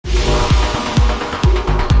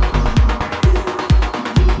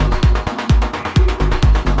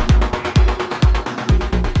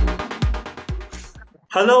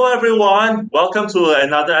Hello, everyone. Welcome to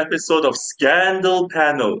another episode of Scandal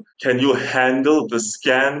Panel. Can you handle the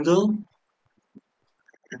scandal?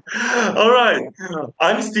 All right.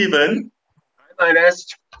 I'm Stephen.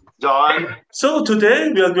 Ernest, John. So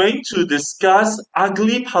today we are going to discuss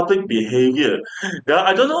ugly public behavior. Yeah,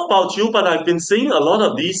 I don't know about you, but I've been seeing a lot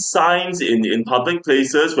of these signs in public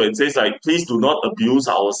places where it says like, please do not abuse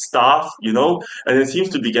our staff, and it seems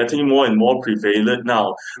to be getting more and more prevalent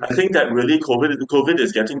now. I think that really COVID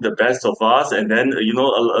is getting the best of us, and then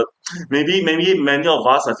maybe many of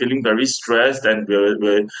us are feeling very stressed, and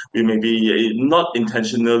we may be not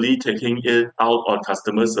intentionally taking it out on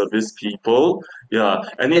customer service people. Yeah.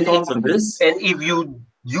 Any And if thoughts on this? and if you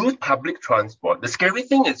use public transport, the scary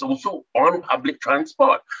thing is also on public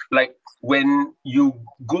transport. Like when you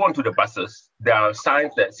go onto the buses, there are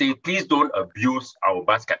signs that say, "Please don't abuse our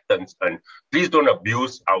bus captains and please don't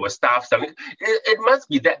abuse our staff." It must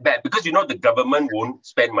be that bad because the government won't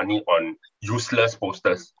spend money on useless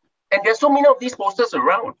posters, and there's so many of these posters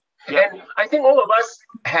around. Yeah. And I think all of us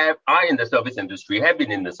are in the service industry, have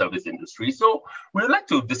been in the service industry. So we'd like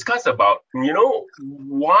to discuss about,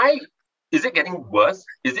 why is it getting worse?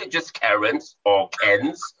 Is it just Karens or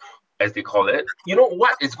Kens, as they call it?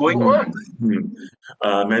 What is going on?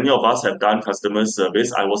 Mhm. Many of us have done customer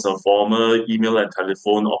service. I was a former email and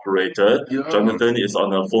telephone operator. Yeah. Jonathan is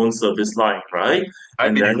on a phone service line, right? I've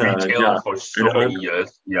And been in then, retail yeah, for and, so many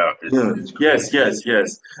years. Yeah, yeah, it's yes, crazy. yes,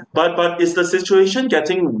 yes. But is the situation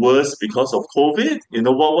getting worse because of COVID?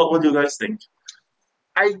 What do you guys think?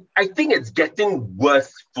 I think it's getting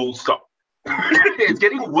worse, full stop. It's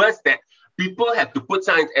getting worse that people have to put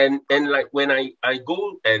signs and like when I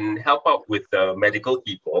go and help out with the medical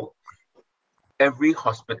people, every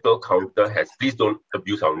hospital counter has please don't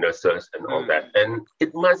abuse our nurses and all that. And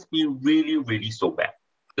it must be really, really so bad.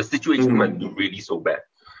 The situation must be Mhm. really so bad.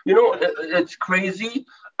 It's crazy.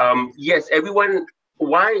 Yes, everyone.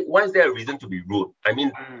 Why is there a reason to be rude? I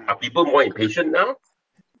mean, are people more impatient now?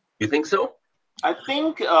 You think so? I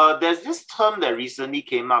think there's this term that recently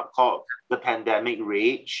came up called the pandemic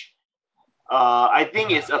rage. I think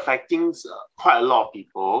it's affecting quite a lot of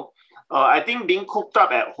people. I think being cooped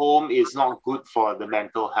up at home is not good for the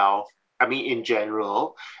mental health. I mean, in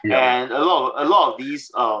general, Yeah. and a lot of these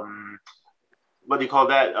what do you call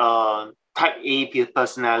that? Type A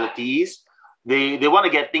personalities. They want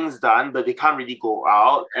to get things done, but they can't really go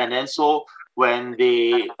out. And then so when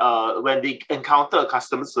they encounter a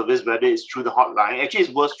customer service, whether it's through the hotline, actually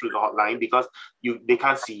it's worse through the hotline because they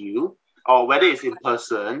can't see you, or whether it's in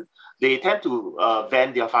person, they tend to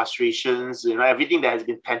vent their frustrations, everything that has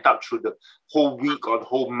been pent up through the whole week or the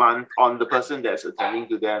whole month on the person that's attending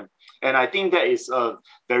to them. And I think that is a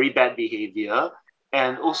very bad behavior.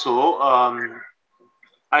 And also,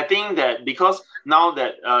 I think that because now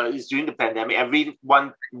that it's during the pandemic,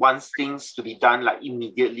 everyone wants things to be done like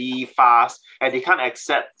immediately, fast, and they can't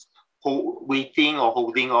accept waiting or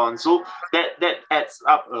holding on. So that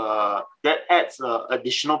adds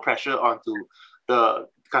additional pressure onto the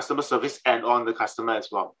customer service and on the customer as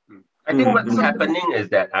well. I think what's Mhm. happening is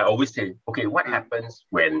that I always say, okay, what happens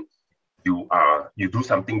when you do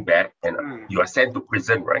something bad and Mm. you are sent to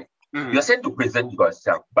prison, right? Mm. You're sent to prison, you got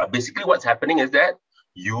self. But basically what's happening is that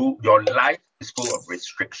your life is full of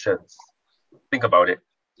restrictions. Think about it.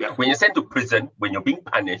 Yeah. When you're sent to prison, when you're being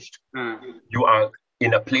punished, Mm. you are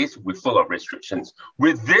in a place with full of restrictions.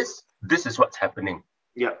 With this is what's happening.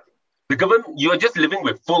 Yeah. The government, you're just living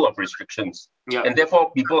with full of restrictions. Yeah. And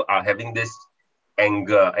therefore people are having this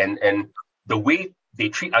anger and the way they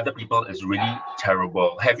treat other people is really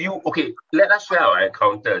terrible. Okay, let us share our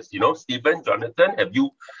encounters. Stephen, Jonathan, have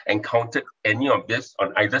you encountered any of this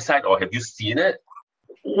on either side or have you seen it?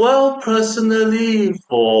 Well, personally,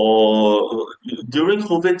 for during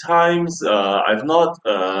COVID times, I've not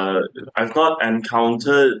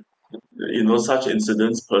encountered such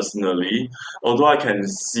incidents personally, although I can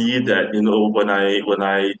see that when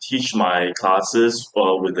I teach my classes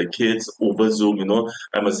with the kids over Zoom.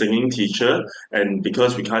 I'm a singing teacher, and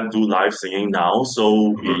because we can't do live singing now,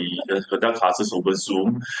 so Mhm. we conduct classes over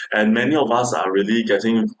Zoom, and many of us are really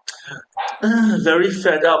getting very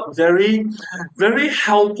fed up, very, very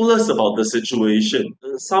helpless about the situation.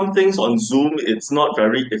 Some things on Zoom, it's not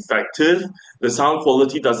very effective. The sound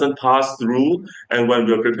quality doesn't pass through. And when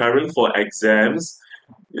we're preparing for exams,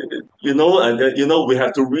 we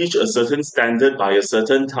have to reach a certain standard by a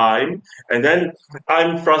certain time. And then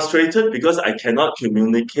I'm frustrated because I cannot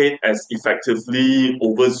communicate as effectively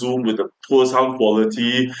over Zoom with the poor sound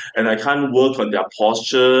quality, and I can't work on their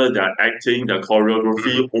posture, their acting, their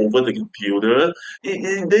choreography Mhm. over the computer.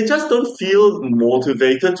 They just don't feel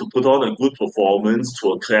motivated to put on a good performance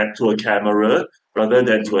to a camera. rather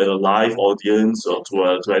than to a live audience or to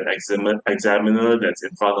an examiner that's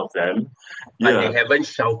in front of them. But they Yeah. haven't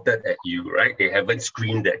shouted at you, right? They haven't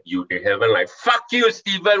screamed at you. They haven't like, fuck you,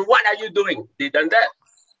 Stephen, what are you doing? They done that.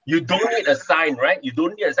 You don't need a sign, right? You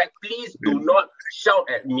don't need a sign. Please do not shout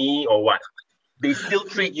at me or what. They still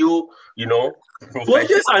treat you, Well,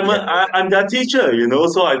 yes, professionally. I'm their teacher,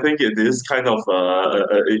 so I think it is kind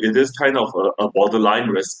of a borderline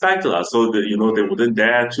respect, lah. So that they wouldn't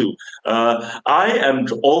dare to. I am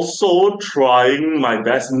also trying my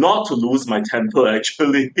best not to lose my temper.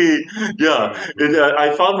 Actually, yeah,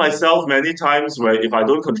 I found myself many times where if I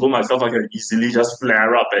don't control myself, I can easily just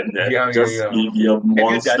flare up and just Yeah. be a Have you done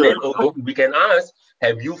monster. it? Oh, we can ask,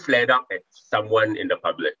 have you flared up at someone in the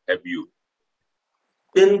public? Have you?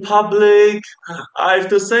 In public, I have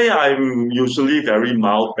to say I'm usually very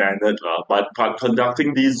mild-mannered, but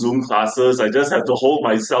conducting these Zoom classes, I just have to hold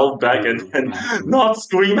myself back and not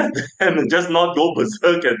scream at them and just not go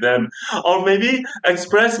berserk at them. Or maybe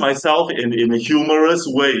express myself in humorous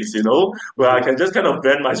ways, where I can just kind of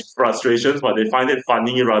vent my frustrations, but they find it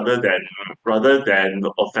funny rather than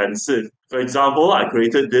offensive. For example, I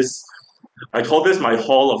call this my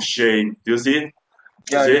hall of shame. Do you see it?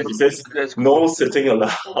 Yeah, It says that's no cool. sitting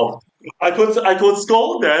allowed. I could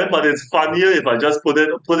scold them, but it's funnier if I just put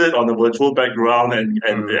it on a virtual background and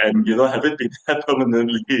have it be there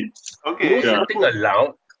permanently. No Okay. Yeah. sitting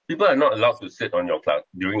allowed. People are not allowed to sit on your class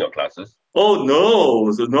during your classes. Oh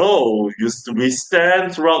no, no! We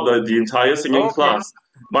stand throughout the entire singing Okay. class.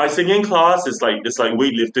 My singing class is like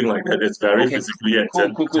weightlifting like that. It's very Okay. physically Cool.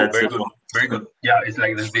 Very intensive. good. Very good. Yeah, it's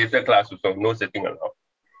like the theatre class, so no sitting allowed.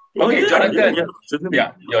 Oh Okay, yeah, Jonathan. certainly.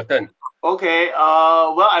 Yeah, your turn. Okay.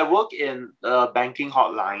 Well, I work in a banking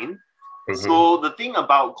hotline. So the thing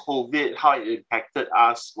about COVID, how it impacted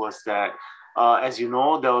us was that, as you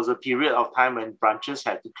know, there was a period of time when branches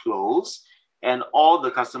had to close and all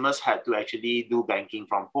the customers had to actually do banking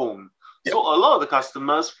from home. Yep. So a lot of the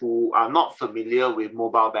customers who are not familiar with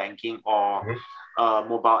mobile banking or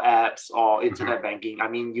mobile apps or internet banking, I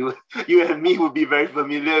mean, you and me would be very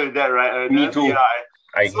familiar with that, right, Ernest? Me too. Yeah.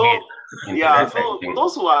 I hate internet banking.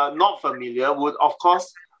 Those who are not familiar would, of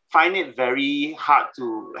course, find it very hard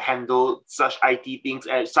to handle such IT things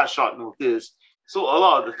at such short notice. So a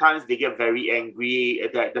lot of the times they get very angry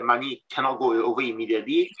that the money cannot go over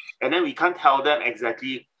immediately. And then we can't tell them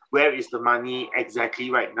exactly where is the money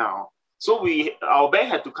exactly right now. So our bank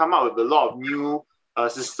had to come up with a lot of new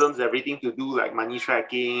systems, everything to do like money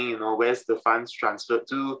tracking, where's the funds transferred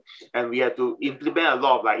to. And we had to implement a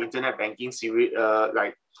lot of like internet banking series,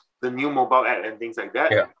 like the new mobile app and things like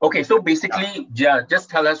that. Yeah. Okay, so basically, just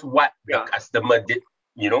tell us what the customer did,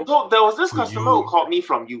 So there was this customer who called me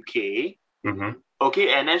from UK.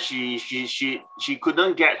 Okay, and then she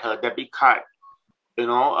couldn't get her debit card,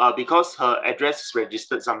 because her address is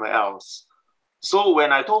registered somewhere else. So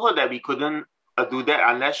when I told her that we couldn't do that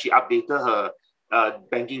unless she updated her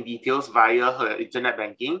banking details via her internet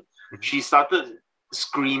banking, she started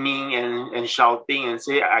screaming and shouting and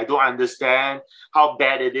say, I don't understand how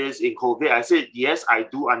bad it is in COVID. I said, yes, I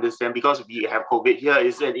do understand because we have COVID here.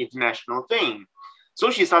 It's an international thing. So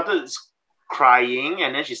she started crying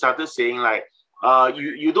and then she started saying like,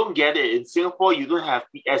 you don't get it. In Singapore, you don't have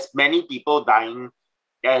as many people dying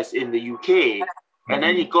as in the UK. And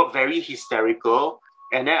then it got very hysterical.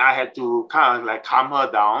 And then I had to kind of like calm her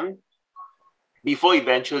down before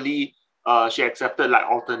eventually she accepted like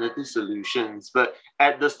alternative solutions. But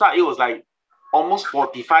at the start, it was like almost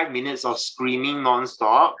 45 minutes of screaming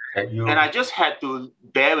nonstop. And I just had to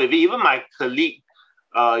bear with it. Even my colleague,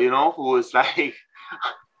 who was like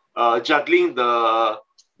juggling the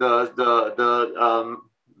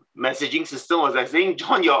messaging system was like saying,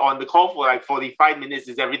 John, you're on the call for like 45 minutes.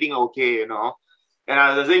 Is everything okay, And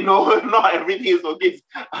I was saying, no, not everything is okay.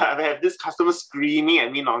 I have this customer screaming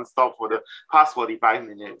at me nonstop for the past 45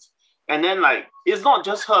 minutes. And then like, it's not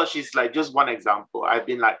just her. She's like just one example. I've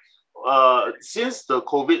been like, since the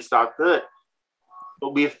COVID started,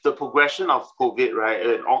 with the progression of COVID, right,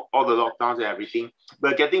 and all the lockdowns and everything,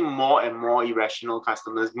 we're getting more and more irrational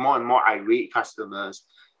customers, more and more irate customers.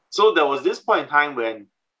 So there was this point in time when,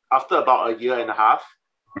 after about a year and a half,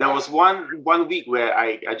 there was one week where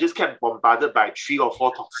I just kept bombarded by 3 or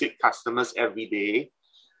 4 toxic customers every day,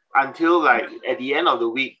 until like at the end of the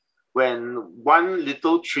week, when one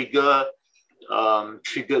little trigger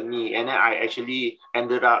triggered me, and then I actually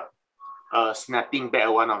ended up snapping back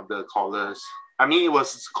at one of the callers. I mean, it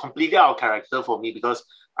was completely out of character for me because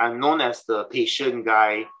I'm known as the patient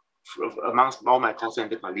guy amongst all my call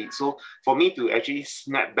center colleagues. So for me to actually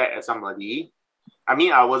snap back at somebody,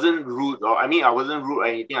 I wasn't rude or anything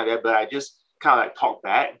like that, but I just kind of like talked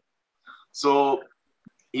back. So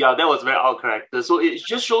Yeah, that was very out of character. So it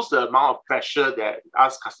just shows the amount of pressure that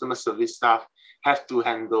us customer service staff have to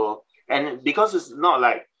handle. And because it's not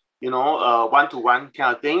like, one-to-one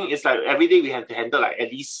kind of thing, it's like every day we have to handle like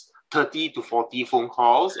at least 30 to 40 phone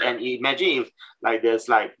calls. And imagine if like there's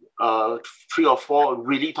like 3 or 4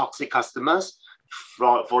 really toxic customers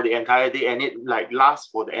for the entire day, and it like lasts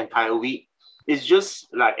for the entire week. It's just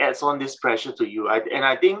like adds on this pressure to you. I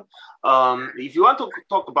think if you want to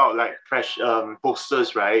talk about like pressure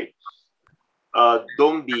posters, right?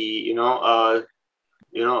 Don't be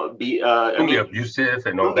don't be abusive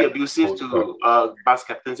and all don't that. be abusive to bus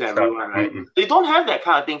captains and everyone, right? Mm-hmm. They don't have that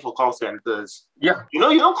kind of thing for call centers. Yeah. You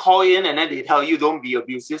don't call in and then they tell you don't be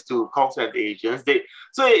abusive to call center agents.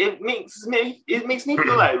 So it makes me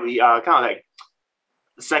feel like we are kind of like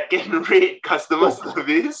second-rate customer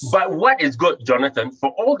service. But what is good, Jonathan, for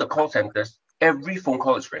all the call centers, every phone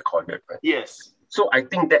call is recorded, right? Yes. So I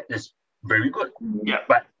think that is very good. Yeah.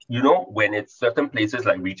 But when it's certain places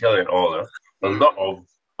like retail and all, a lot of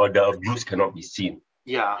the abuse cannot be seen.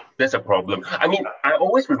 Yeah. That's a problem. I mean, I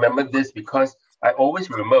always remember this because I always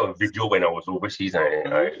remember a video when I was overseas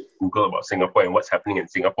and I Googled about Singapore and what's happening in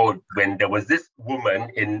Singapore when there was this woman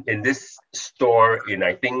in this store in,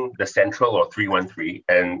 I think, the Central or 313,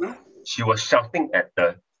 and she was shouting at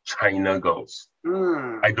the China girls.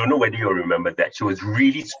 I don't know whether you remember that. She was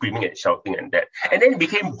really screaming and shouting at that. And then it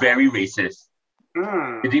became very racist.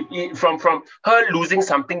 From her losing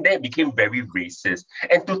something, then it became very racist.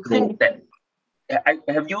 And to think that,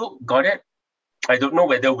 have you got it? I don't know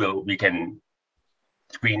whether we can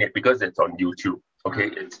screen it because it's on YouTube.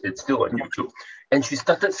 Okay, it's still on YouTube. And she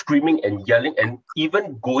started screaming and yelling and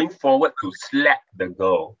even going forward to slap the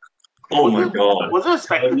girl. Oh my God. Was it a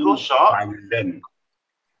spectacle shop? Violent.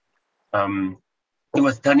 It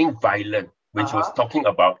was turning violent, which was talking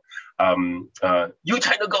about you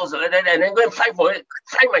China girls, and then go and fly for it.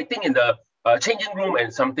 Fly my thing in the changing room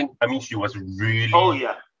and something. I mean, she was really... Oh,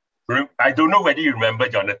 yeah. I don't know whether you remember,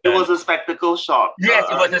 Jonathan. It was a spectacle shot. Yes,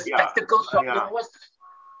 it was a spectacle shot. Yeah. It was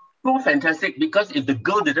so fantastic because if the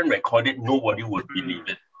girl didn't record it, nobody would believe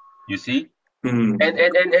it. You see? And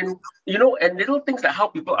and little things like how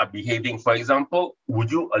people are behaving. For example, would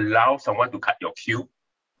you allow someone to cut your queue?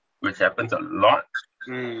 Which happens a lot.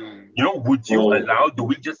 Would you allow? Do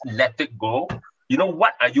we just let it go?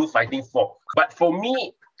 What are you fighting for? But for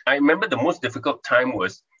me, I remember the most difficult time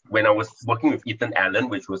was when I was working with Ethan Allen,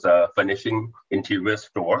 which was a furnishing interior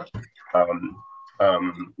store,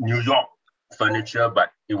 New York furniture,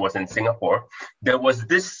 but it was in Singapore. There was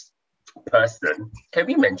this person. Can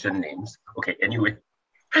we mention names? Okay, anyway.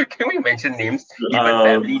 Can we mention names? Even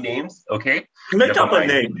family names, okay? Make up a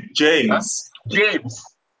name. James. James.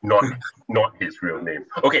 Not his real name.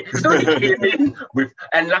 Okay, so he came in with,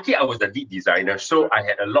 and lucky I was the lead designer, so I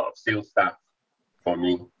had a lot of sales staff for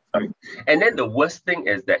me. And then the worst thing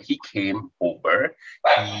is that he came over.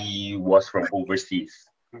 He was from overseas.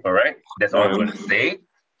 All right, that's all I'm going to say.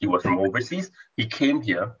 He was from overseas. He came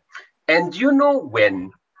here, and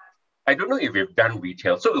when I don't know if you've done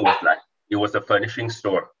retail, so it was a furnishing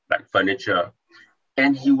store, like furniture,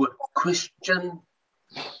 and he would question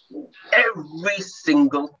every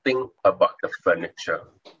single thing about the furniture.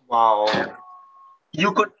 Wow.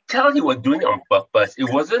 You could tell he was doing it on purpose.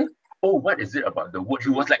 It wasn't, what is it about the wood? He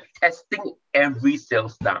was like testing every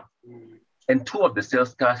sales staff. And 2 of the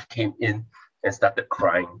sales staff came in and started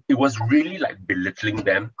crying. It was really like belittling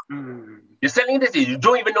them. You're selling this, you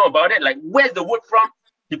don't even know about it. Like, where's the wood from?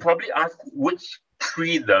 He probably asked which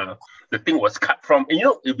tree the thing was cut from. And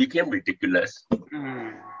it became ridiculous.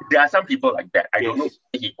 There are some people like that. I don't know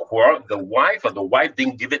if he quarreled the wife or the wife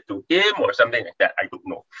didn't give it to him or something like that. I don't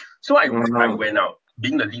know. So I went out.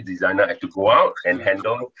 Being the lead designer, I had to go out and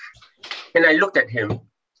handle. And I looked at him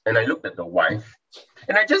and I looked at the wife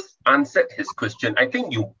and I just answered his question. I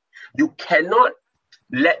think you cannot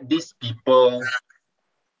let these people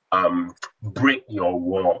break your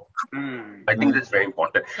wall. I think that's very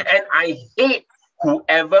important. And I hate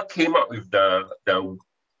whoever came up with the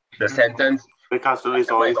sentence, the customer is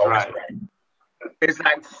always right. It's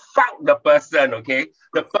like, fuck the person, okay?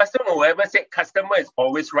 The person who ever said customer is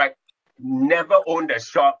always right never owned a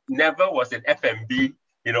shop, never was in F&B,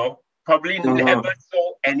 probably never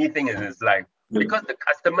sold anything in his life. Because the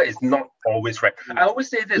customer is not always right. I always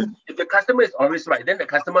say this, if the customer is always right, then the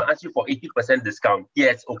customer asks you for 80% discount.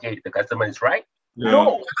 Yes, okay, the customer is right.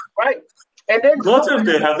 No, right? And then what if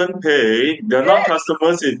they haven't paid? They're not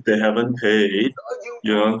customers if they haven't paid.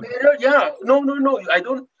 No, I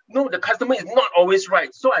don't. No, the customer is not always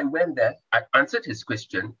right. So I went there, I answered his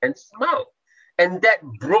question and smiled. And that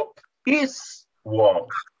broke his wall.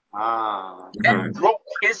 That broke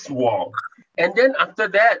his wall. And then after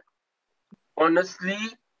that, honestly,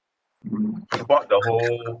 I bought the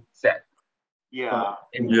whole set. Yeah.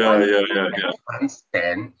 And Yeah, one yeah, thing yeah, I yeah. can't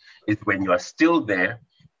stand is when you are still there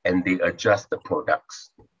and they adjust the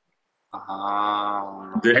products. They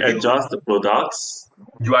I think adjust the products.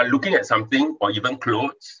 you are looking at something or even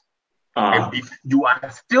clothes, and Ah, if you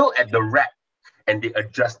are still at the rack and they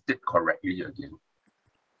adjust it correctly again.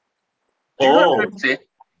 Do you know what I'm oh, trying to say?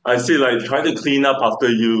 I see. Like try to clean up after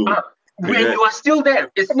you. Ah, Like when that. you are still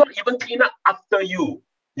there, it's not even clean up after you.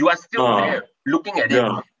 You are still Ah, there looking at it.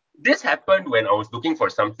 yeah. This happened when I was looking for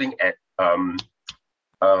something at um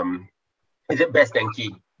is it Best Denki?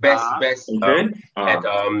 Best Okay. at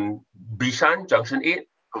Bishan Junction 8.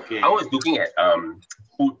 Okay. I was looking at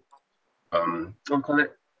food what do you call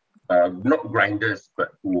it? Not grinders,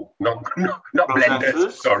 but not blenders.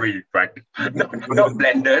 Processes? Sorry, right? Not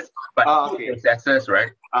blenders, but food Okay. processors,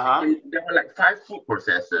 right? Uh-huh. And there were like 5 food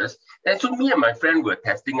processors, and so me and my friend were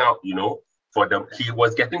testing out, for the he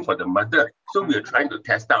was getting for the mother, so we were trying to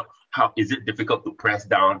test out how is it difficult to press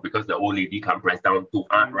down because the old lady can't press down too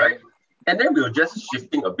hard, right? And then we were just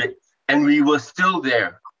shifting a bit, and we were still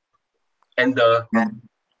there, and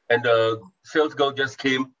the sales girl just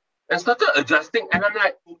came and started adjusting, and I'm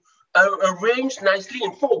like, arranged nicely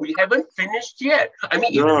in 4. We haven't finished yet. I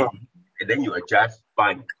mean, if Yeah. and then you adjust,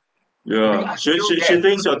 fine. We Yeah. are She, still she, there. she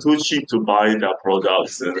thinks you're too cheap to buy their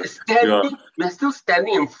products. Yeah. We're still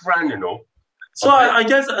standing in front, So of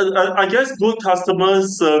it. I guess good customer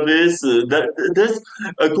service that this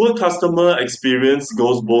a good customer experience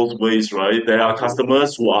goes both ways, right? There are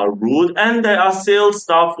customers who are rude and there are sales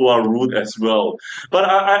staff who are rude as well. But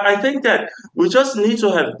I think that we just need to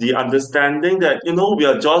have the understanding that we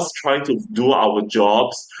are just trying to do our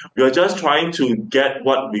jobs. We are just trying to get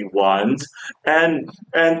what we want, and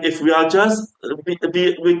if we are just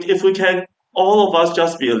if we can all of us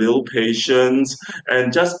just be a little patient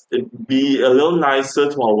and just be a little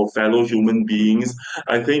nicer to our fellow human beings.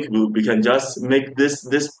 I think we can just make this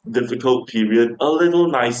difficult period a little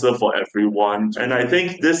nicer for everyone. And I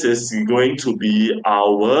think this is going to be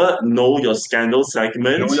our Know Your Scandal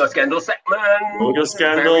segment. Know your scandal segment. Know Your Very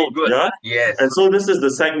Scandal, good. yeah. Yes. And so this is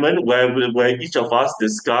the segment where each of us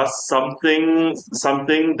discuss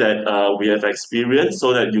something that we have experienced,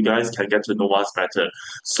 so that you guys can get to know us better.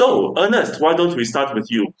 So Ernest, why don't we start with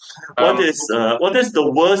you? What Um, is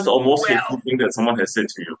the worst or most well, hateful thing that someone has said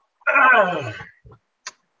to you?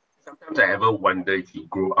 sometimes I ever wonder if you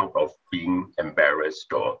grow out of being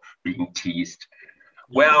embarrassed or being teased.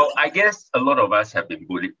 Well, I guess a lot of us have been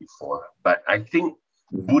bullied before, but I think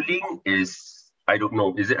bullying is, I don't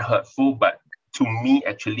know, is it hurtful? But to me,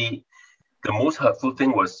 actually, the most hurtful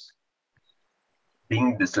thing was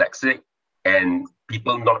being dyslexic and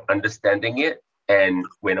people not understanding it. And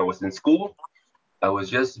when I was in school, I was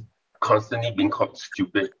just constantly being called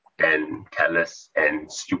stupid and careless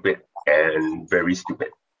and stupid and very stupid.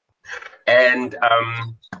 And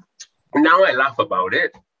now I laugh about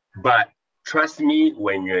it, but trust me,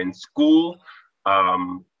 when you're in school,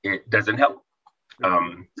 it doesn't help.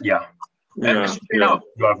 Yeah. Yeah, Straight out,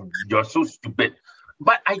 you're so stupid.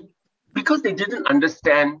 But because they didn't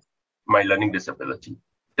understand my learning disability.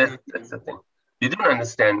 That's the thing. They didn't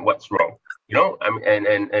understand what's wrong.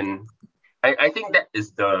 And I think that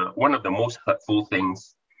is the one of the most hurtful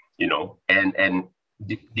things, and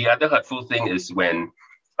the other hurtful thing is when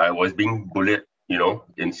I was being bullied,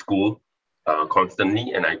 in school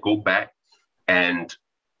constantly, and I go back and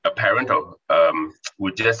a parent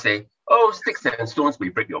would just say, "Oh, sticks and stones may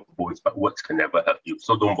break your bones, but words can never hurt you,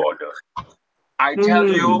 so don't bother." I tell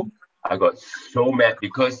you, I got so mad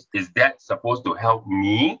because is that supposed to help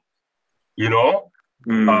me? They don't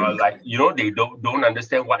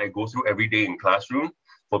understand what I go through every day in classroom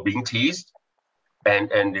for being teased, and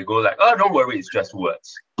they go like, "Oh, don't worry, it's just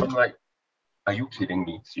words." I'm like, "Are you kidding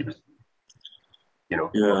me? Seriously?" Yeah.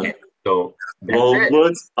 Okay. So Well, that's it.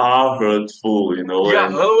 words are hurtful, Yeah,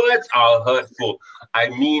 and words are hurtful. I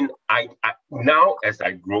mean, I now as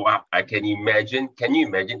I grow up, I can imagine. Can you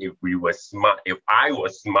imagine if we were smart? If I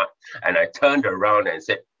was smart and I turned around and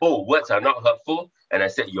said, "Oh, words are not hurtful," and I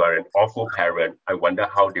said, "You are an awful parent," I wonder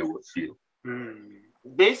how they would feel.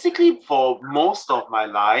 Basically, for most of my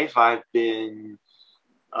life, I've been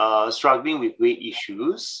struggling with weight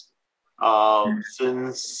issues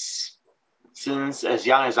since as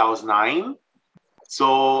young as I was 9.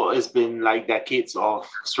 So it's been like decades of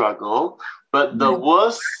struggle. But the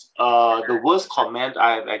worst comment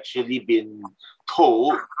I've actually been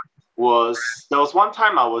told was there was one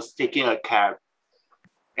time I was taking a cab,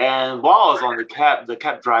 and while I was on the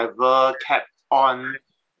cab driver kept on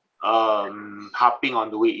harping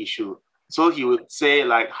on the weight issue. So he would say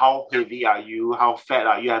like, how heavy are you? How fat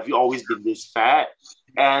are you? Have you always been this fat?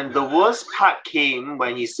 And the worst part came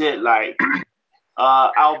when he said like,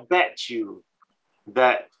 I'll bet you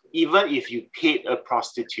that even if you paid a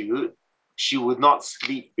prostitute, she would not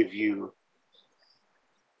sleep with you.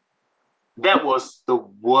 That was the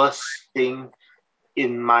worst thing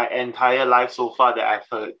in my entire life so far that I've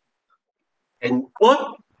heard. And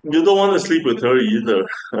What? You don't want to sleep with her either.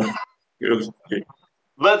 Okay.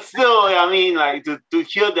 But still, I mean, like to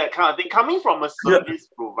hear that kind of thing coming from a service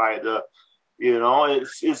provider, you know,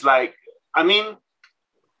 it's like, I mean,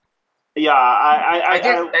 yeah, I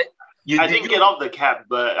didn't get off the cab,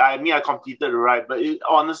 but I mean, I completed the ride. But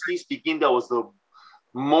honestly speaking, that was the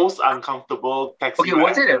most uncomfortable taxi Okay, ride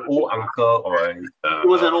was it I've an ever old taken. uncle or It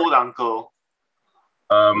was an old uncle.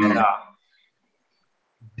 Yeah.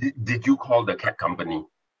 Did you call the cab company?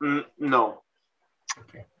 No.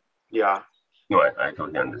 Okay. Yeah. No, I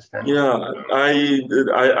totally understand. Yeah,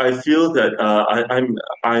 I feel that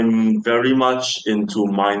I'm very much into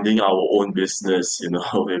minding our own business. You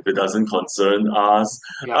know, if it doesn't concern us.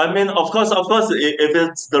 Yeah. I mean, of course, if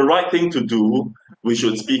it's the right thing to do, we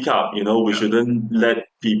should speak up. You know, we shouldn't let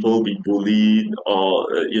people be bullied, or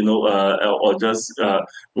or just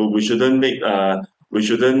we shouldn't make we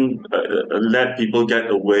shouldn't let people get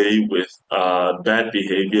away with bad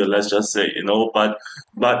behavior. Let's just say, you know, but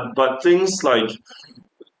things like,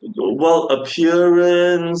 well,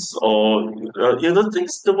 appearance, or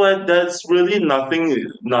things where that's really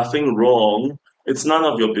nothing wrong. It's none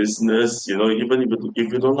of your business. You know, even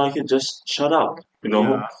if you don't like it, just shut up. You know,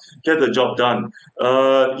 Yeah. get the job done.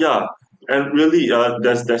 Yeah. And really,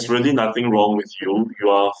 there's really nothing wrong with you. You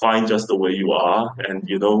are fine just the way you are, and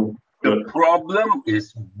you know. The problem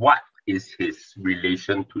is, what is his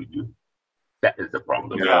relation to you? That is the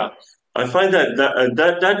problem. Yeah. I find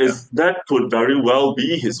that could very well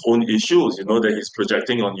be his own issues, you know, that he's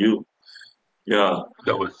projecting on you. Yeah.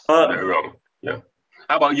 That was Uh, very wrong. Yeah.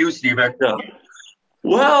 How about you, Stephen? yeah.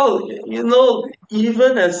 Well, you know,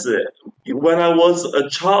 even as when I was a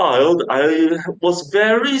child, I was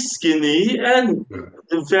very skinny and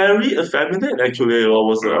very effeminate. Actually, I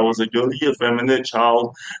was a girly, effeminate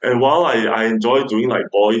child, and while I enjoy doing like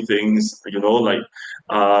boy things, you know,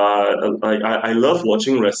 I love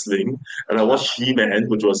watching wrestling, and I watched He-Man,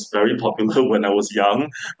 which was very popular when I was young,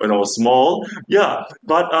 when I was small. Yeah,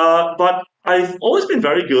 but I've always been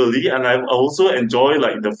very girly, and I also enjoy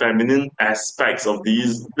like the feminine aspects of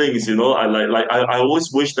these things. You know, I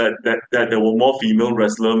always wish that there were more female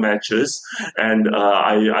wrestler matches, and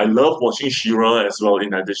I love watching She-Ra as well.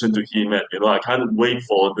 In addition to He-Man, you know, I can't wait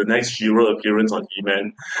for the next She-Ra appearance on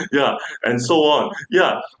He-Man. Yeah, and so on.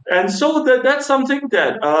 Yeah, and so that's something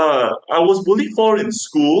that I was bullied for in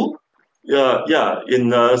school. Yeah,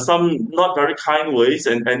 in some not very kind ways,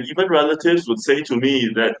 and even relatives would say to me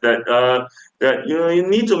that you know, you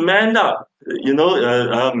need to man up. You know,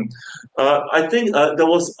 I think there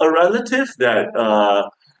was a relative that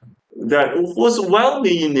was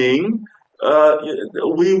well-meaning.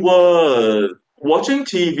 We were watching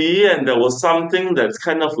TV, and there was something that's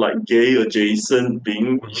kind of like gay adjacent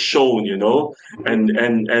being shown, you know,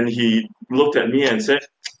 and he looked at me and said,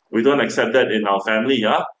 "We don't accept that in our family,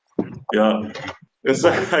 yeah." Yeah. It's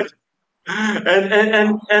like,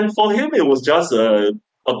 and for him, it was just a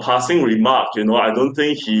passing remark. You know, I don't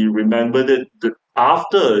think he remembered it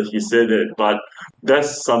after he said it, but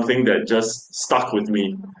that's something that just stuck with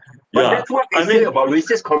me. But Yeah, that's what they I say mean, about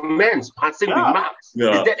racist comments, passing Yeah. remarks.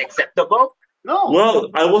 yeah. Is that acceptable? No. Well,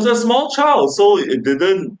 I was a small child, so it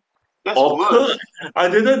didn't That's occur. worse. I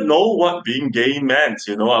didn't know what being gay meant.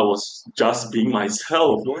 You know, I was just being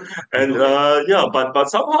myself. And yeah, but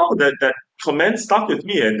somehow that comment stuck with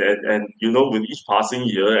me, and you know, with each passing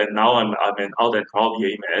year, and now I'm an out and proud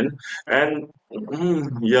gay man, and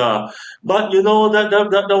yeah, but you know,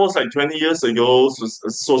 that was like 20 years ago.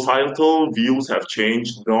 Societal views have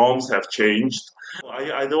changed, norms have changed.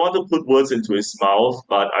 I don't want to put words into his mouth,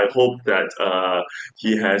 but I hope that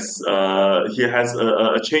he has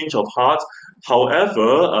a change of heart.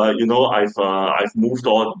 However, you know, I've moved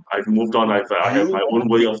on. I've moved on. I have my own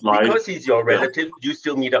way of life. Because he's your Yeah. relative, you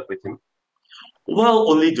still meet up with him. Well,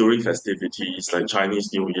 only during festivities like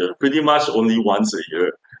Chinese New Year, pretty much only once a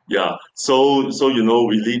year. Yeah. So you know,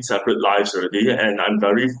 we lead separate lives already, and I'm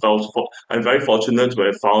very fortunate to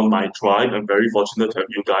have found my tribe. I'm very fortunate to have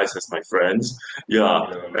you guys as my friends. Yeah.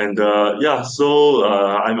 And yeah, so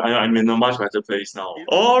I'm in a much better place now.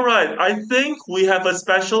 All right, I think we have a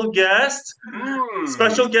special guest.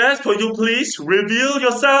 Special guest, could you please reveal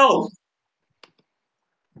yourself?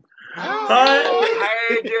 Hi.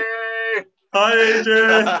 Hi, Jay. Hi,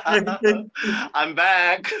 AJ. I'm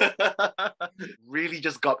back. I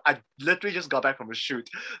literally just got back from a shoot.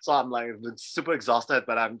 So I'm like super exhausted,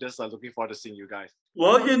 but I'm just looking forward to seeing you guys.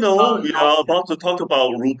 Well, we are about to talk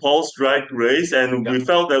about RuPaul's Drag Race, and we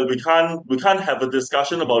felt that we can't have a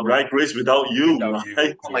discussion about Drag Race without you, Without you,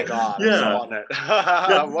 right? Oh my God, I'm so Yeah. honored.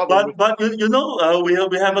 Yeah, What but would- but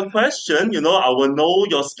we have a question. Our Know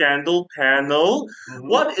Your Scandal panel. Mhm.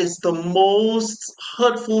 What is the most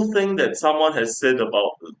hurtful thing that someone has said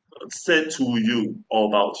to you or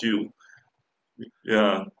about you?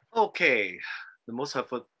 Yeah. Okay, the most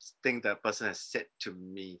hurtful thing that person has said to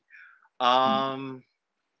me. Mm. Um,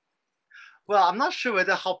 well, I'm not sure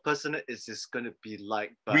whether how personal is this going to be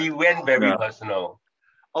like, but We went very Yeah. personal.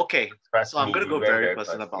 okay. Trust So I'm me, gonna we go went very very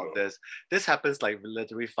personal about this. This happens like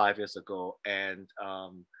literally 5 years ago, and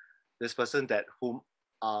this person that whom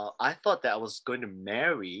I thought that I was going to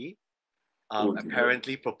marry Oh, dear.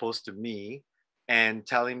 apparently proposed to me and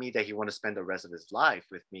telling me that he want to spend the rest of his life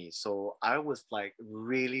with me. So I was like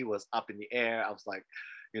really was up in the air. I was like,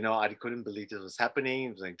 I couldn't believe this was happening.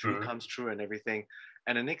 It was like dream Mhm. comes true and everything.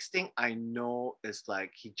 And the next thing I know is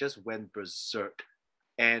like he just went berserk.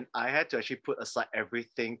 And I had to actually put aside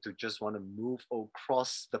everything to just want to move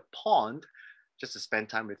across the pond just to spend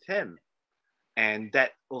time with him. And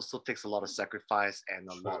that also takes a lot of sacrifice and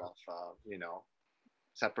a lot of,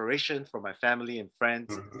 separation from my family and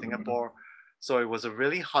friends in Mhm. Singapore. So it was a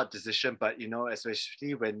really hard decision, but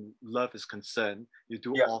especially when love is concerned, you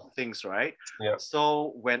do Yeah. all things, right? Yeah.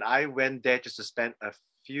 So when I went there just to spend a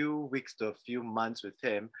few weeks to a few months with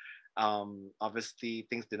him, obviously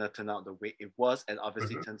things did not turn out the way it was, and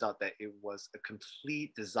obviously Mhm. turns out that it was a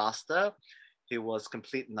complete disaster. He was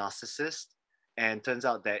complete narcissist, and turns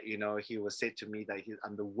out that he was said to me that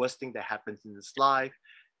I'm the worst thing that happens in his life,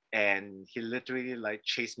 and he literally like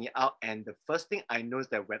chased me out. And the first thing I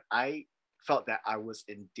noticed that when I felt that I was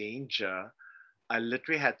in danger, I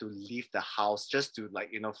literally had to leave the house just to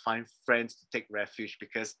find friends to take refuge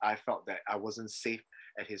because I felt that I wasn't safe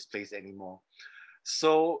at his place anymore.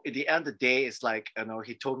 So at the end of the day, it's like,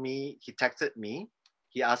 he told me, he texted me,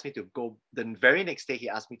 he asked me to go. The very next day, he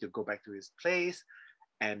asked me to go back to his place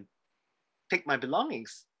and take my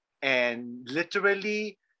belongings. And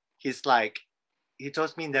literally, he's like, he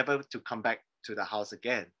told me never to come back to the house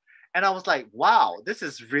again. And I was like, wow, this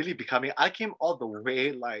is really becoming. I came all the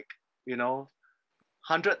way, like,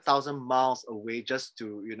 100,000 miles away just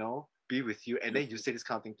to, be with you. And then you say this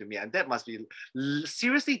kind of thing to me. And that must be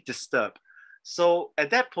seriously disturbed. So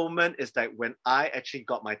at that moment, it's like when I actually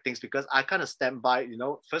got my things, because I kind of stand by,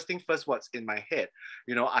 first thing first, what's in my head,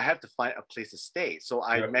 I have to find a place to stay. So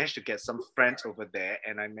I managed to get some friends over there,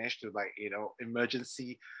 and I managed to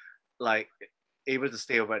emergency, like able to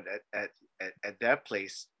stay over at their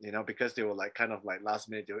place, because they were like kind of like last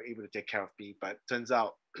minute, they were able to take care of me. But turns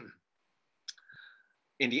out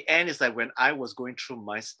in the end, it's like when I was going through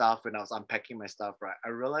my stuff, when I was unpacking my stuff, right, I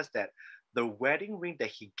realized that the wedding ring that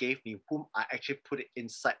he gave me, whom I actually put it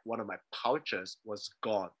inside one of my pouches, was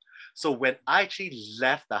gone. So when I actually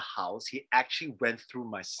left the house, he actually went through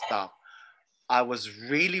my stuff. I was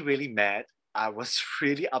really, really mad. I was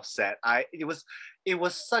really upset. It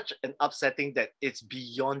was such an upsetting that it's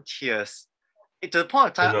beyond tears. To the point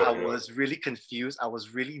of time, I was really confused. I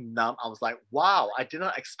was really numb. I was like, wow, I did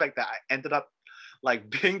not expect that. I ended up like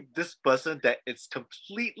being this person that it's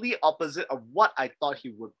completely opposite of what I thought he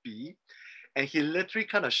would be. And he literally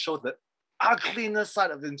kind of showed the ugliness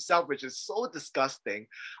side of himself, which is so disgusting.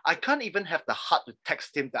 I can't even have the heart to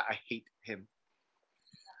text him that I hate him.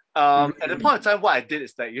 At the point of time, what I did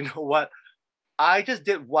is that, you know what? I just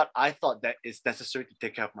did what I thought that is necessary to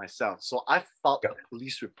take care of myself. So I filed a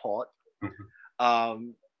police report,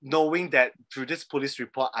 knowing that through this police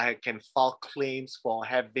report, I can file claims for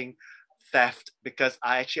having theft, because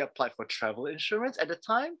I actually applied for travel insurance at the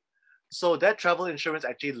time. So that travel insurance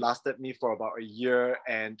actually lasted me for about a year,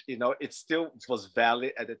 and it still was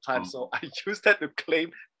valid at the time. So I used that to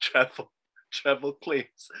claim travel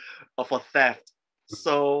claims for theft.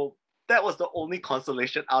 So that was the only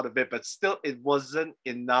consolation out of it, but still it wasn't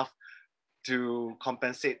enough to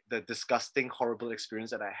compensate the disgusting, horrible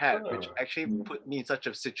experience that I had, which actually put me in such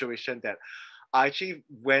a situation that I actually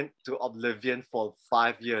went to oblivion for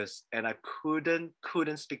 5 years, and I couldn't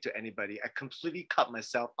speak to anybody. I completely cut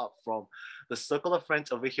myself up from the circle of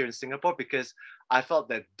friends over here in Singapore, because I felt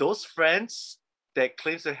that those friends that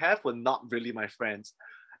claims to have were not really my friends,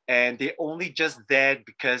 and they only just there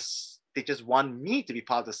because they just want me to be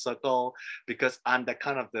part of the circle, because I'm that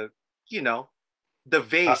kind of the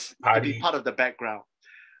vase to be part of the background.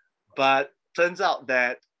 But turns out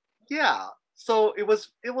that, yeah, so it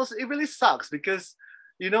really sucks, because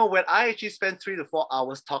when I actually spent 3 to 4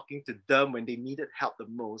 hours talking to them when they needed help the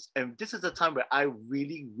most, and this is the time where I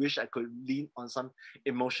really wish I could lean on some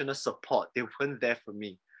emotional support. They weren't there for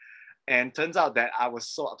me. And turns out that I was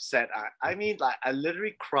so upset. I mean, like, I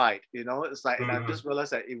literally cried, it's like, and I just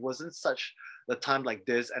realized that it wasn't such the time like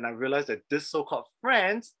this. And I realized that this so-called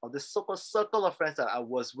friends, or this so-called circle of friends that I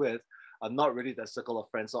was with, are not really that circle of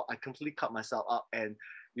friends. So I completely cut myself up. And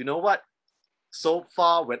you know what? So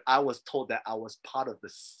far, when I was told that I was part of the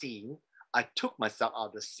scene, I took myself out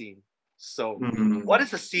of the scene. So what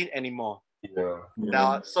is the scene anymore?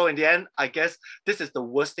 Now, so in the end, I guess this is the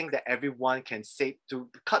worst thing that everyone can say. To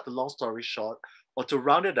cut the long story short, or to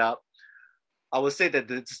round it up, I would say that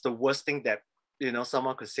this is the worst thing that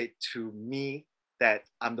someone could say to me, that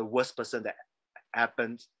I'm the worst person that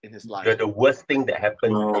happened in his life. You're the worst thing that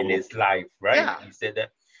happened in his life, right? Yeah. He said that.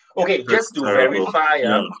 Okay, That's just to terrible. verify,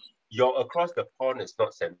 Yeah. you're across the pond is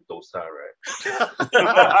not Sentosa, right?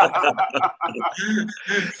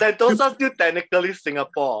 Sentosa still technically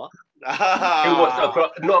Singapore. It was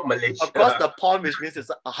across, not Malaysia. Across the pond, which means it's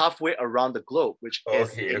halfway around the globe, which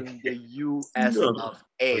is in Okay. the US Yeah. of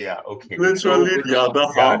A. Oh, yeah, okay. Literally the other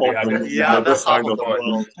half the of other- the yeah, other the side half of of the the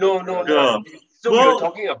world. world. No. Yeah. So Well, we were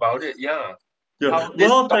talking about it, yeah. Yeah. How this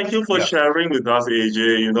Well, thank you for yeah. sharing with us,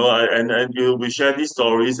 AJ. We share these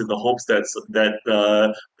stories in the hopes that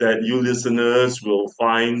you listeners will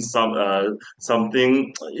find something.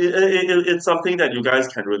 It's something that you guys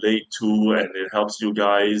can relate to, and it helps you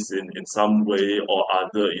guys in some way or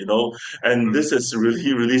other. And this is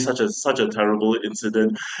really such a terrible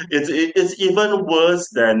incident. It's even worse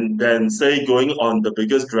than say going on the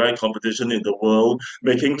biggest drag competition in the world,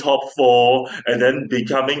 making top 4, and then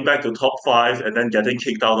becoming back to top 5, and then getting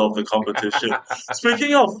kicked out of the competition.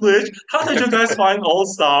 Speaking of which, how did you guys find All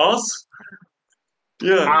Stars?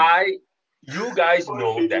 Yeah. You guys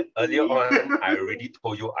know that earlier on, I already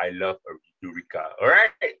told you I love Eureka. All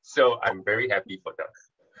right, so I'm very happy for them.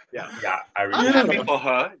 Yeah. I I'm really Yeah. happy for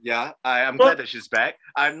her. Yeah, I'm But- glad that she's back.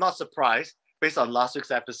 I'm not surprised based on last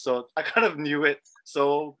week's episode. I kind of knew it,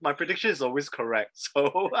 so my prediction is always correct.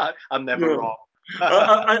 So I'm never Yeah. wrong.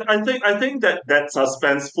 I think that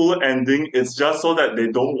suspenseful ending is just so that they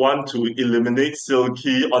don't want to eliminate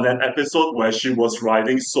Silky on an episode where she was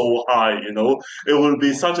riding so high. It will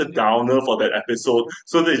be such a downer for that episode,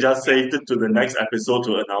 so they just saved it to the next episode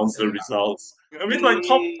to announce the results. I mean, like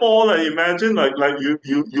top 4, like imagine like you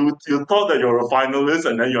thought that you're a finalist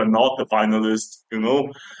and then you're not the finalist.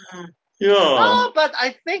 Yeah. Oh, but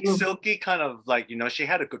I think Mm. Silky kind of she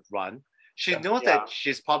had a good run. She knows Yeah. that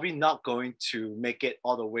she's probably not going to make it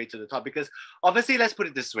all the way to the top, because obviously, let's put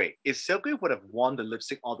it this way. If Silky would have won the lip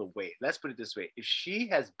sync all the way, let's put it this way. If she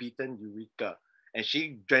has beaten Eureka and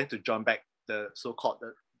she went to join back the so-called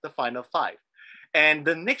the final 5, and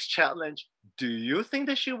the next challenge, do you think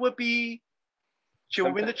that she will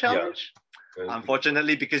win the challenge?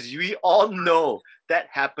 Unfortunately, because we all know that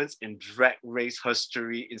happens in drag race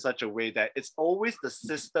history in such a way that it's always the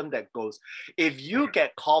system that goes. If you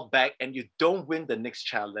get called back and you don't win the next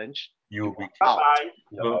challenge, You'll be out.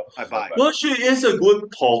 Bye. Bye-bye. Well, she is a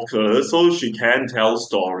good talker, so she can tell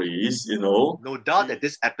stories. No doubt that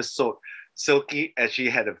this episode, Silky actually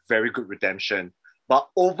had a very good redemption. But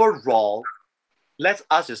overall, let's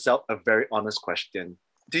ask yourself a very honest question.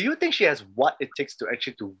 Do you think she has what it takes to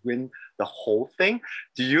actually to win the whole thing?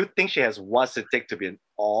 Do you think she has what it takes to be an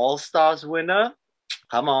All-Stars winner?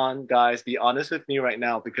 Come on, guys, be honest with me right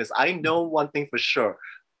now, because I know one thing for sure.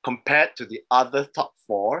 Compared to the other top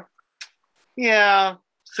 4, yeah,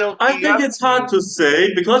 Silky. I think it's hard to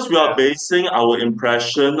say because we are basing our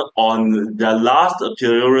impression on their last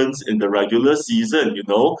appearance in the regular season.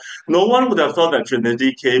 No one would have thought that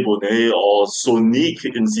Trinity K. Bonet or Sonique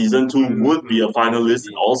in season 2 would be a finalist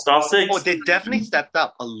in All Star 6. Oh, they definitely stepped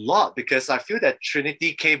up a lot, because I feel that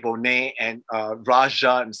Trinity K. Bonet and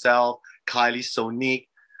Raja himself, Kylie Sonique.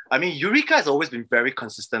 I mean, Eureka has always been very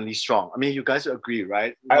consistently strong. I mean, you guys agree,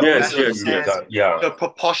 right? Yes. Yeah. The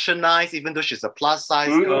proportionized, even though she's a plus size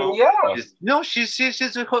girl. Yeah. She's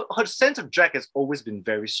her sense of drag has always been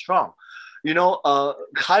very strong.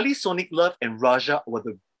 Kylie Sonic Love and Raja were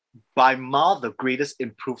by far the greatest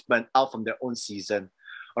improvement out from their own season.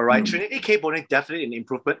 All right, Trinity K. Bonet definitely an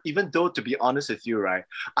improvement, even though, to be honest with you, right,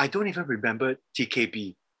 I don't even remember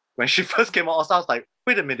TKB. When she first came out, I was like,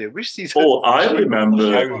 wait a minute, which season? Oh, I remember.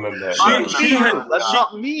 I remember. She had-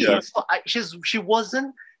 not me. Yeah. So she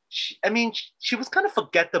wasn't. She was kind of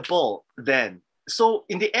forgettable then. So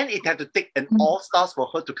in the end, it had to take an All-Stars for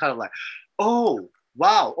her to kind of like, oh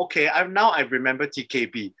wow, okay. I remember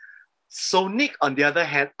TKB. Sonic, on the other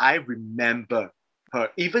hand, I remember her,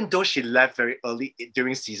 even though she left very early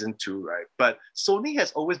during season 2, right? But Sony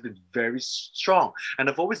has always been very strong, and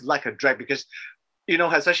I've always liked her drag because,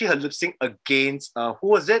 especially her lip sync against who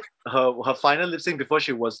was it? Her final lip sync before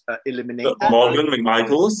she was eliminated. Morgan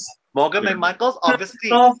McMichaels. Morgan McMichaels, obviously.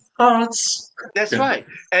 Of hearts. That's right.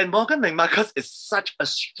 And Morgan McMichaels is such a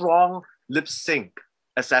strong lip sync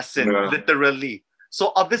assassin, literally.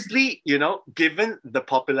 So obviously, given the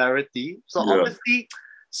popularity, obviously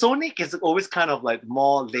Sonic is always kind of like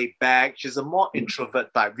more laid back. She's a more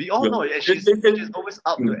introvert type. We all know it. And she's always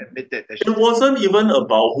out to admit it. It wasn't even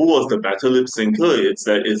about who was the better lip syncer.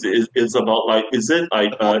 It's about like, is it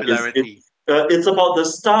like popularity? It's about the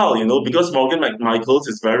style, because Morgan McMichaels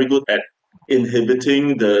is very good at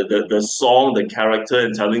inhibiting the song, the character,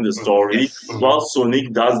 and telling the story, while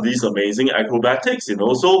Sonic does these amazing acrobatics,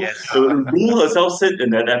 So Ru herself said in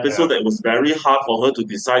that episode that it was very hard for her to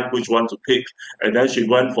decide which one to pick, and then she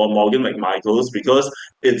went for Morgan McMichaels because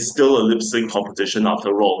it's still a lip sync competition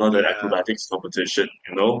after all, not an acrobatics competition,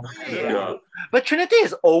 Yeah. But Trinity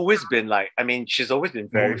has always been she's always been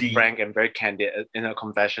very frank and very candid in her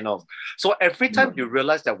confessionals. So every time you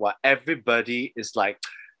realize that everybody is like,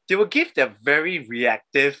 they will give their very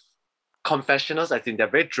reactive confessionals. I think they're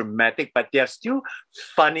very dramatic, but they're still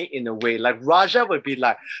funny in a way. Like Raja would be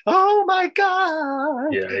like, "Oh my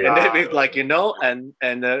god," and then it's like and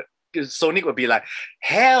Sonic would be like,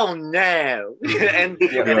 "Hell no," and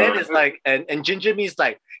then it's like and Ginger Me is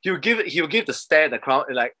like he'll give the stare at the crowd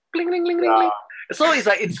and like bling bling bling bling bling. So it's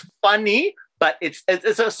like it's funny, but it's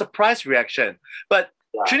a surprise reaction. But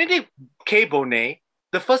Trinity K. Bonet,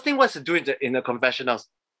 the first thing was to do in the confessionals.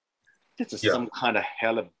 This is some kind of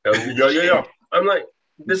hell of I'm like,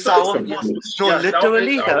 this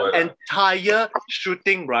literally her entire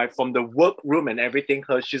shooting, right, from the workroom and everything,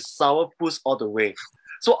 she's sourpuss all the way.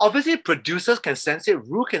 So obviously producers can sense it,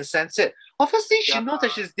 Ru can sense it. Obviously she knows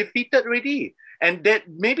that she's defeated already. And that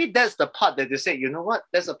maybe that's the part that they say, you know what,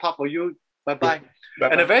 that's a part for you, bye-bye.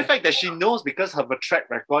 And the very fact that she knows because of her track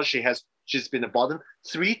record, she's been the bottom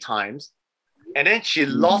 3 times. And then she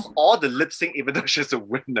lost all the lip sync, even though she's a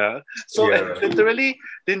winner. So it literally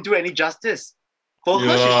didn't do any justice. For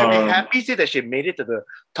her, she should be happy that she made it to the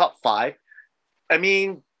top 5. I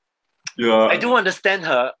mean, I do understand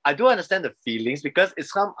her. I do understand the feelings because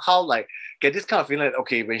it's somehow like get this kind of feeling like,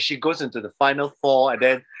 okay, when she goes into the final 4 and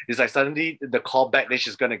then it's like suddenly the call back, then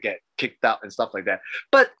she's going to get kicked out and stuff like that.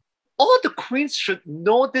 But all the queens should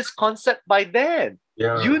know this concept by then.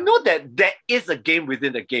 You know that there is a game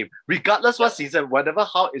within the game, regardless what season, whatever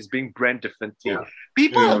how it's being brand differently.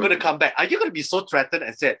 People are going to come back. Are you going to be so threatened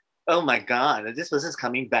and say, "Oh my god, this person's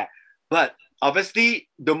coming back"? But obviously,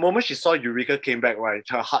 the moment she saw Eureka came back, right,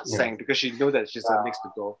 her heart sank because she knew that she's the next to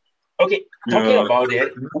go. Okay, talking about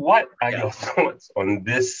it, what are your thoughts on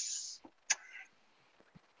this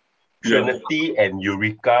Trinity and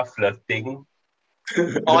Eureka flirting?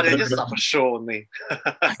 Oh, they just have a show only.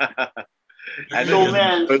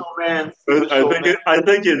 Showman. I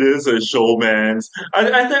think it is a showman's.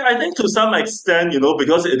 I think to some extent,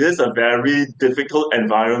 because it is a very difficult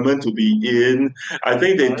environment to be in. I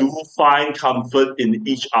think they do find comfort in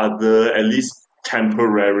each other, at least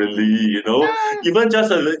temporarily. Even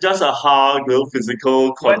just a hug, little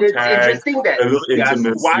physical contact. But it's interesting that a little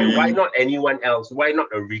intimacy. Why not anyone else? Why not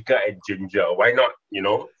Eureka and Ginger? Why not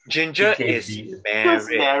Ginger TKB? is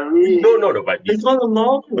married. No, but it's not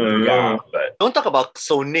alone. But don't talk about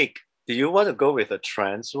Sonic. Do you want to go with a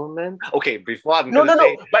trans woman? Okay, before I'm no,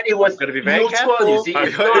 say, but it was going to be very mutual, careful. you see. In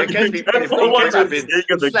case I've been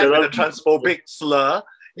slapped with a transphobic slur.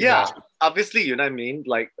 Obviously, you know what I mean?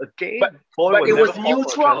 Like, okay, but it was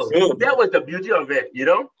mutual. That was the beauty of it,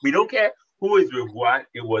 We don't care who is with what,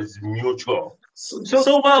 it was mutual.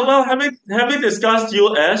 So having discussed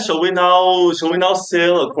US, shall we now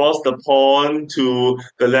sail across the pond to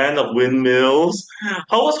the land of windmills?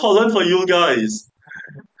 How was Holland for you guys?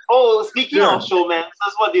 Oh, speaking of showman,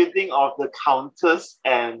 what do you think of the Countess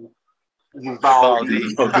and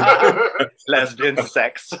Vivaldi? Lesbian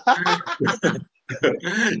sex.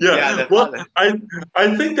 Well,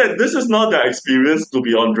 I think that this is not the experience to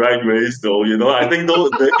be on Drag Race, though. I think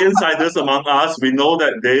the insiders among us, we know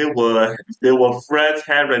that they were friends,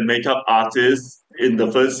 hair and makeup artists in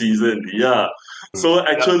the first season. So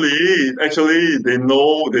actually, they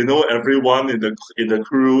know everyone in the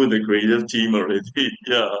crew, in the creative team already.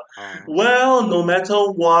 Well, no matter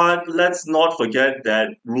what, let's not forget that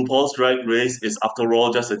RuPaul's Drag Race is, after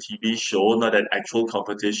all, just a TV show, not an actual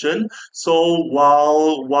competition. So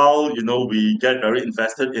while we get very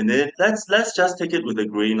invested in it, let's just take it with a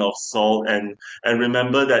grain of salt and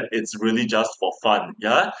remember that it's really just for fun.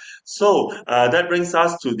 So that brings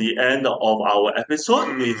us to the end of our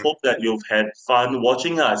episode. We hope that you've had fun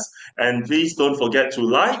watching us. And please don't forget to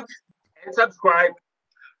like And subscribe.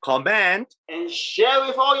 Comment. And share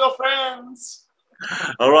with all your friends.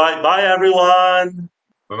 All right, bye everyone.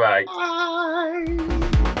 Bye-bye. Bye.